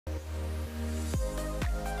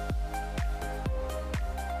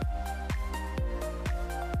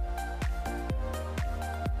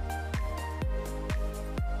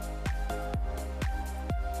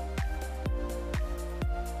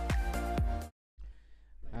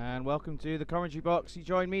and welcome to the commentary box. You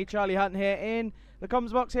join me, Charlie Hutton, here in the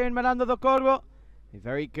comms box here in Miranda do Corvo. A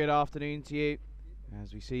very good afternoon to you.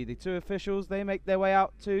 As we see the two officials, they make their way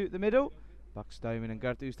out to the middle. Buck Stoneman and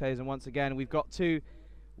Gert Oosthuizen once again. We've got two,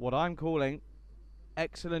 what I'm calling,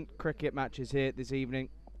 excellent cricket matches here this evening.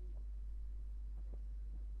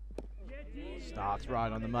 Starts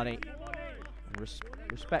right on the money.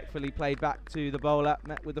 Respectfully played back to the bowler,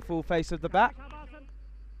 met with the full face of the bat.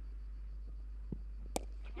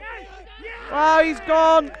 Oh, he's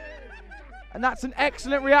gone. And that's an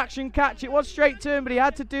excellent reaction catch. It was straight to him, but he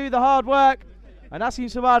had to do the hard work. And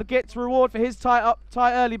Asim Sawad gets reward for his tight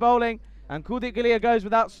early bowling. And Kuldeep Galia goes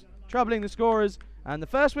without troubling the scorers. And the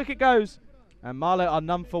first wicket goes. And Marlow are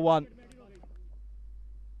none for one.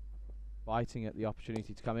 Biting at the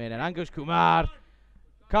opportunity to come in. And Ankush Kumar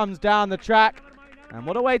comes down the track. And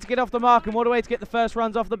what a way to get off the mark, and what a way to get the first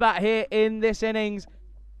runs off the bat here in this innings.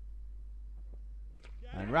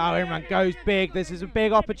 And Rao Imran goes big. This is a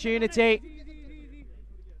big opportunity.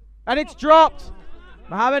 And it's dropped.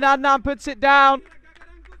 Mohammed Adnan puts it down.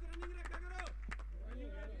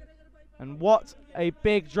 And what a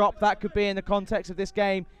big drop that could be in the context of this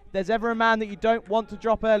game. If there's ever a man that you don't want to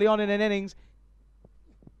drop early on in an innings.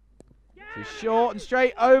 It's short and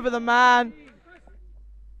straight over the man.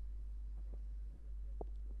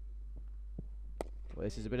 Well,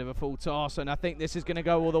 this is a bit of a full toss, and I think this is going to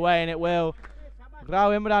go all the way, and it will.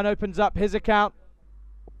 Rao Imran opens up his account.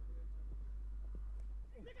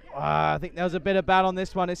 I think there was a bit of bat on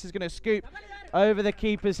this one. This is going to scoop over the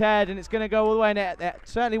keeper's head, and it's going to go all the way. And there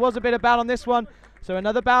certainly was a bit of bat on this one. So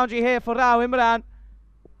another boundary here for Rao Imran.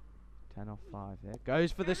 10 off 5 there.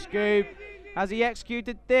 Goes for the scoop. Has he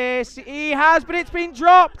executed this? He has, but it's been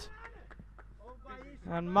dropped.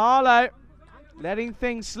 And Marlow letting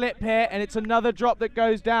things slip here, and it's another drop that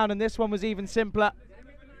goes down, and this one was even simpler.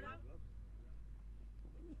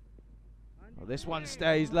 Well, this one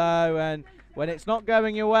stays low, and when it's not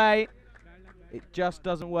going your way, it just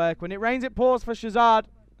doesn't work. When it rains, it pours for Shahzad,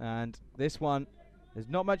 and this one, there's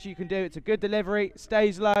not much you can do. It's a good delivery,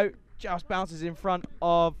 stays low, just bounces in front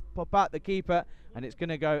of Popat, the keeper, and it's going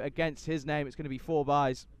to go against his name. It's going to be 4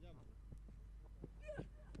 byes.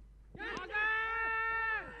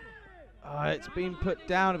 It's been put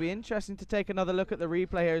down. It'll be interesting to take another look at the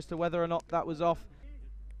replay here as to whether or not that was off.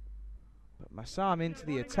 But Massam into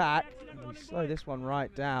the attack. We slow this one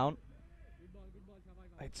right down.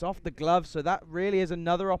 It's off the glove, so that really is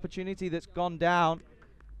another opportunity that's gone down.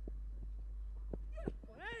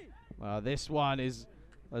 Well, this one is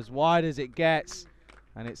as wide as it gets,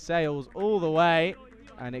 and it sails all the way,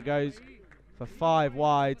 and it goes for 5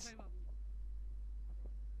 wides.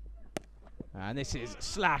 And this is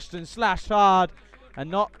slashed and slashed hard,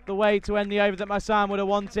 and not the way to end the over that Massam would have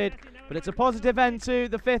wanted. But it's a positive end to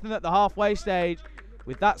the 5th and at the halfway stage.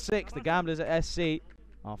 With that 6, the Gamblers at SC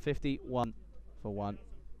are 51 for 1.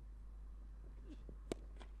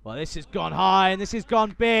 Well, this has gone high, and this has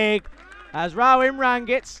gone big, as Rao Imran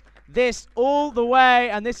gets this all the way,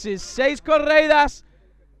 and this is 6 corridas.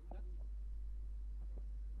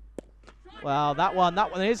 Well, that one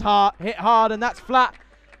is hit hard, and that's flat.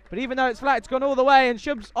 But even though it's flat, it's gone all the way, and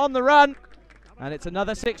Shub's on the run. And it's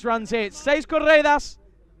another 6 runs here. It's 6 corridas.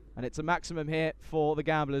 And it's a maximum here for the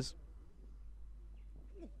Gamblers.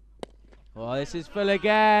 Oh, this is full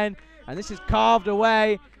again. And this is carved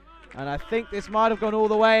away. And I think this might have gone all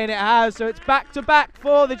the way, and it has. So it's back-to-back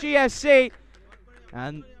for the GSC.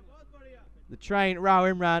 And the train, Rao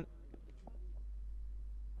Imran.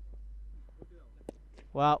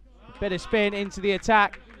 Well, a bit of spin into the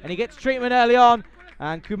attack. And he gets treatment early on.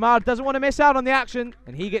 And Kumar doesn't want to miss out on the action,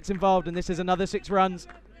 and he gets involved, and this is another 6 runs.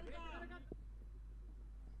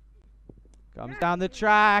 Comes down the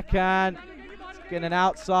track, and it's getting an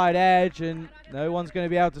outside edge, and no one's going to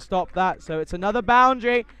be able to stop that. So it's another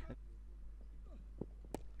boundary.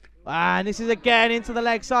 And this is again into the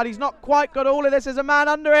leg side. He's not quite got all of this. There's a man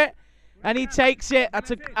under it, and he takes it. That's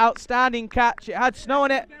an outstanding catch. It had snow on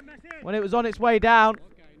it when it was on its way down,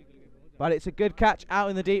 but it's a good catch out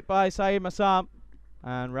in the deep by Saeed Massam.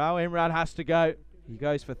 And Rao Imran has to go. He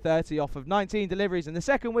goes for 30 off of 19 deliveries, and the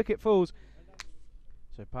second wicket falls.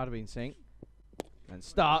 So Parveen Singh and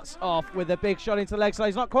starts off with a big shot into the leg side.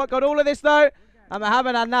 He's not quite got all of this though. And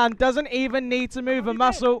Mohammed Adnan doesn't even need to move a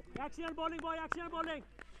muscle.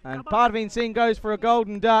 And Parveen Singh goes for a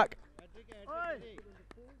golden duck.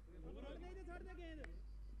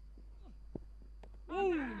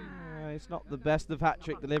 It's not the best of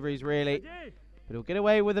hat-trick deliveries really, but he'll get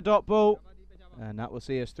away with a dot ball. And that will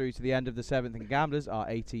see us through to the end of the 7th, and Gamblers are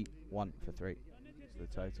 81 for 3.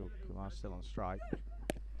 That's the total. Kumar's still on strike.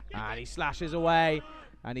 And he slashes away.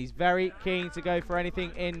 And he's very keen to go for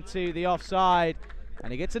anything into the offside.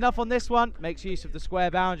 And he gets enough on this one, makes use of the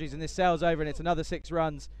square boundaries, and this sails over, and it's another 6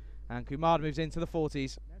 runs. And Kumar moves into the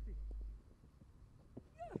 40s.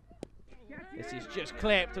 This is just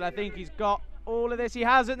clipped, and I think he's got all of this. He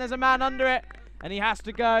hasn't. There's a man under it, and he has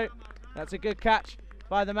to go. That's a good catch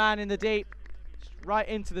by the man in the deep. Right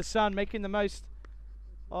into the sun, making the most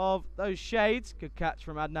of those shades. Good catch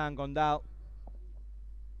from Adnan Gondal.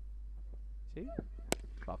 See?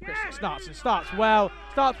 Well, Krishna starts well.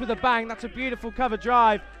 Starts with a bang. That's a beautiful cover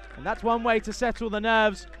drive, and that's one way to settle the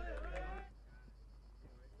nerves.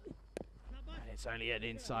 And it's only an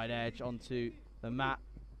inside edge onto the mat,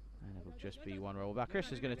 and it'll just be one roll back.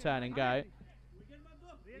 Krishna's going to turn and go.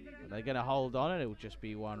 They're going to hold on, and it will just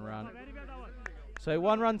be 1 run. So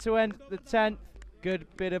 1 run to end the 10th. Good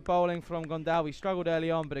bit of bowling from Gondal. We struggled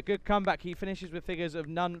early on, but a good comeback. He finishes with figures of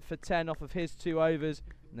none for 10 off of his 2 overs.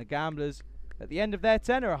 And the Gamblers, at the end of their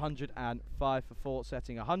 10, are 105 for 4,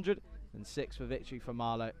 setting 106 for victory for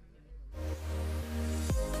Marlow.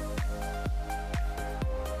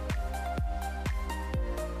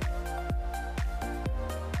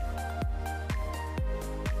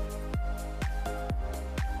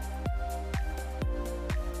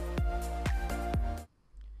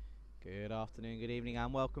 Good afternoon, good evening,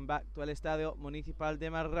 and welcome back to El Estadio Municipal de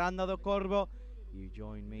Marranda do Corvo. You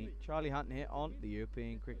join me, Charlie Hunt, here on the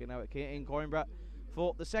European Cricket Network here in Coimbra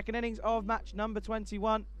for the second innings of match number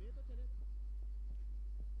 21.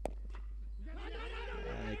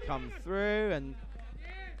 And they come through, and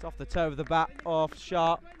it's off the toe of the bat off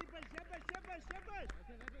sharp.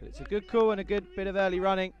 But it's a good call and a good bit of early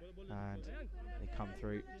running, and they come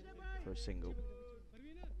through for a single.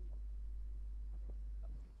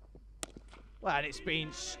 Well, and it's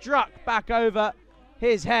been struck back over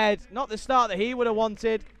his head. Not the start that he would have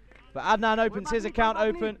wanted, but Adnan opens his account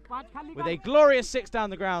open with a glorious 6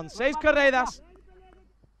 down the ground. Says Corredas.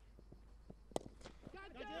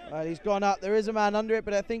 Well, he's gone up. There is a man under it,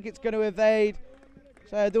 but I think it's going to evade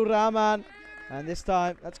Sayadur Rahman. And this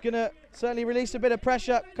time, that's going to certainly release a bit of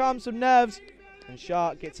pressure, calm some nerves. And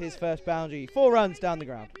Shark gets his first boundary. 4 runs down the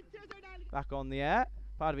ground. Back on the air.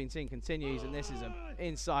 Pardavin Singh continues, and this is an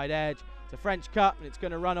inside edge. It's a French cut, and it's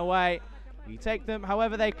going to run away. You take them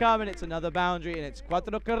however they come, and it's another boundary, and it's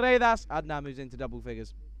cuatro carreras. Adnan moves into double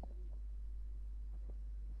figures.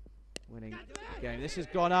 Winning the game. This has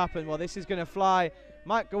gone up, and well, this is going to fly.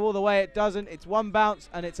 Might go all the way. It doesn't. It's 1 bounce,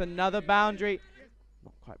 and it's another boundary.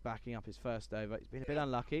 Not quite backing up his first over. He's been a bit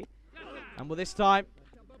unlucky. And well, this time,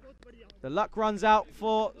 the luck runs out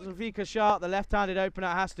for Zulfikar Shah. The left-handed opener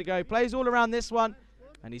has to go. Plays all around this one.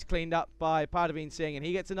 And he's cleaned up by Pardavin Singh, and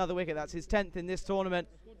he gets another wicket. That's his 10th in this tournament.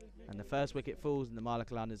 And the first wicket falls, and the Marlow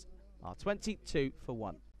Kalanders are 22 for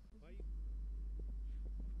 1.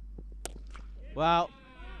 Well,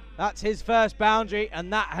 that's his first boundary,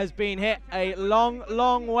 and that has been hit a long,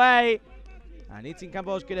 long way. And Nitin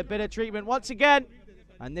Campos get a bit of treatment once again.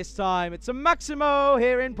 And this time, it's a Maximo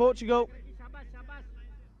here in Portugal.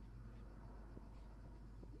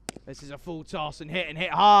 This is a full toss and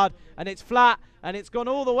hit hard, and it's flat, and it's gone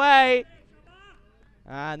all the way.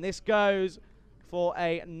 And this goes for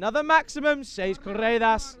another maximum, says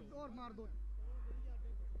Corredas.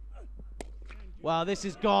 Well, this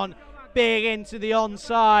has gone big into the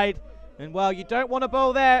onside. And well, you don't want to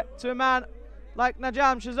bowl there to a man like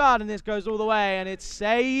Najam Shazad, and this goes all the way, and it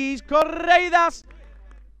says Corredas.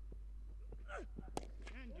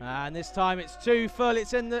 And this time it's too full.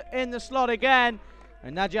 It's in the slot again.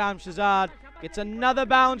 And Najam Shazad gets another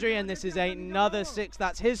boundary, and this is another 6.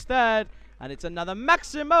 That's his 3rd, and it's another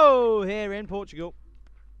Maximo here in Portugal.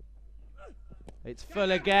 It's full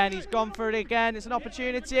again. He's gone for it again. It's an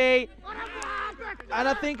opportunity, and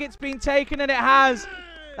I think it's been taken, and it has.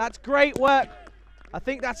 That's great work. I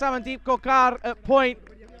think that's Amandeep Kokar at point,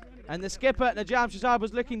 and the skipper Najam Shazad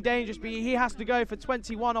was looking dangerous, but he has to go for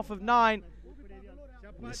 21 off of 9.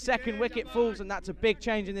 And the second wicket falls, and that's a big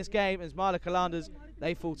change in this game as Marlow Kalanders,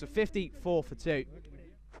 they fall to 54 for 2.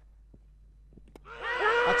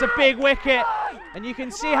 That's a big wicket, and you can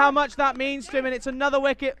see how much that means to him, and it's another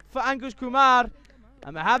wicket for Ankush Kumar.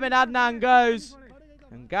 And Mohamed Adnan goes,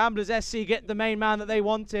 and Gamblers SC get the main man that they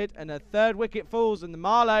wanted, and a 3rd wicket falls, and the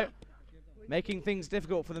Marlow making things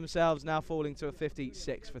difficult for themselves, now falling to a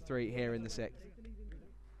 56 for 3 here in the 6th.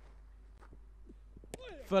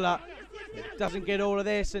 Fuller doesn't get all of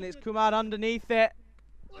this, and it's Kumar underneath it,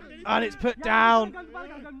 and it's put down,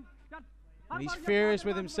 and he's furious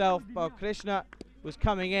with himself. But Krishna was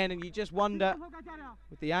coming in, and you just wonder,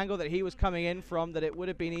 with the angle that he was coming in from, that it would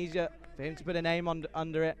have been easier for him to put a name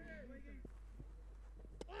under it.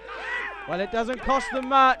 Well, it doesn't cost them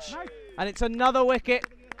much, and it's another wicket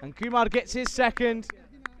And Kumar gets his second.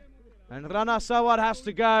 And Rana Sawar has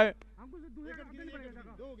to go.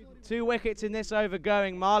 2 wickets in this over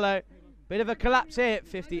going. Marlow, bit of a collapse here at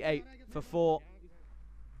 58 for 4.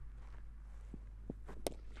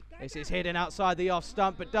 This is hidden outside the off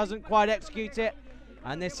stump, but doesn't quite execute it.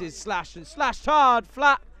 And this is slashed and slashed hard,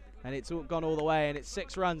 flat. And it's all gone all the way, and it's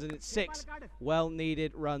 6 runs, and it's 6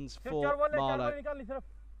 well-needed runs for Marlow.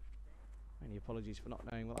 Any apologies for not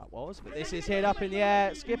knowing what that was, but this is hit up in the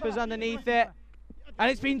air. Skipper's underneath it,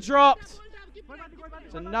 and it's been dropped.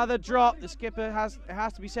 It's another drop. The skipper it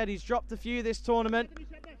has to be said, he's dropped a few this tournament.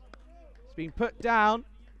 It's been put down.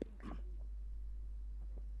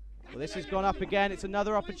 Well, this has gone up again. It's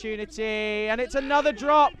another opportunity, and it's another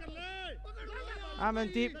drop.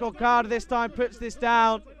 Amandeep Golkar this time puts this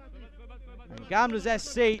down. And Gamblers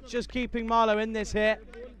SC just keeping Marlow in this hit.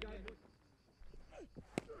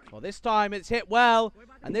 Well, this time it's hit well,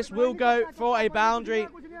 and this will go for a boundary.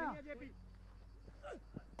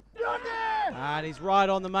 And he's right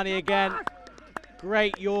on the money again.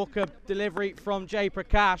 Great Yorker delivery from Jay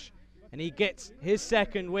Prakash, and he gets his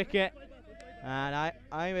 2nd wicket. And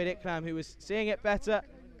Ahmed Ikram, who was seeing it better.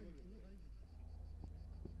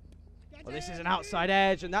 Well, this is an outside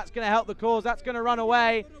edge, and that's going to help the cause. That's going to run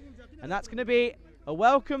away, and that's going to be a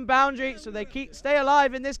welcome boundary, so they stay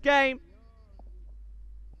alive in this game.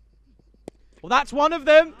 Well, that's one of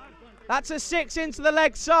them. That's a 6 into the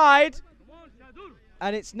leg side.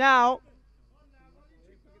 And it's now,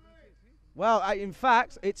 well, in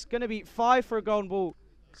fact, it's going to be 5 for a golden ball.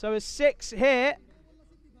 So a 6 here.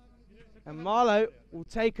 And Marlow will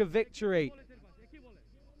take a victory.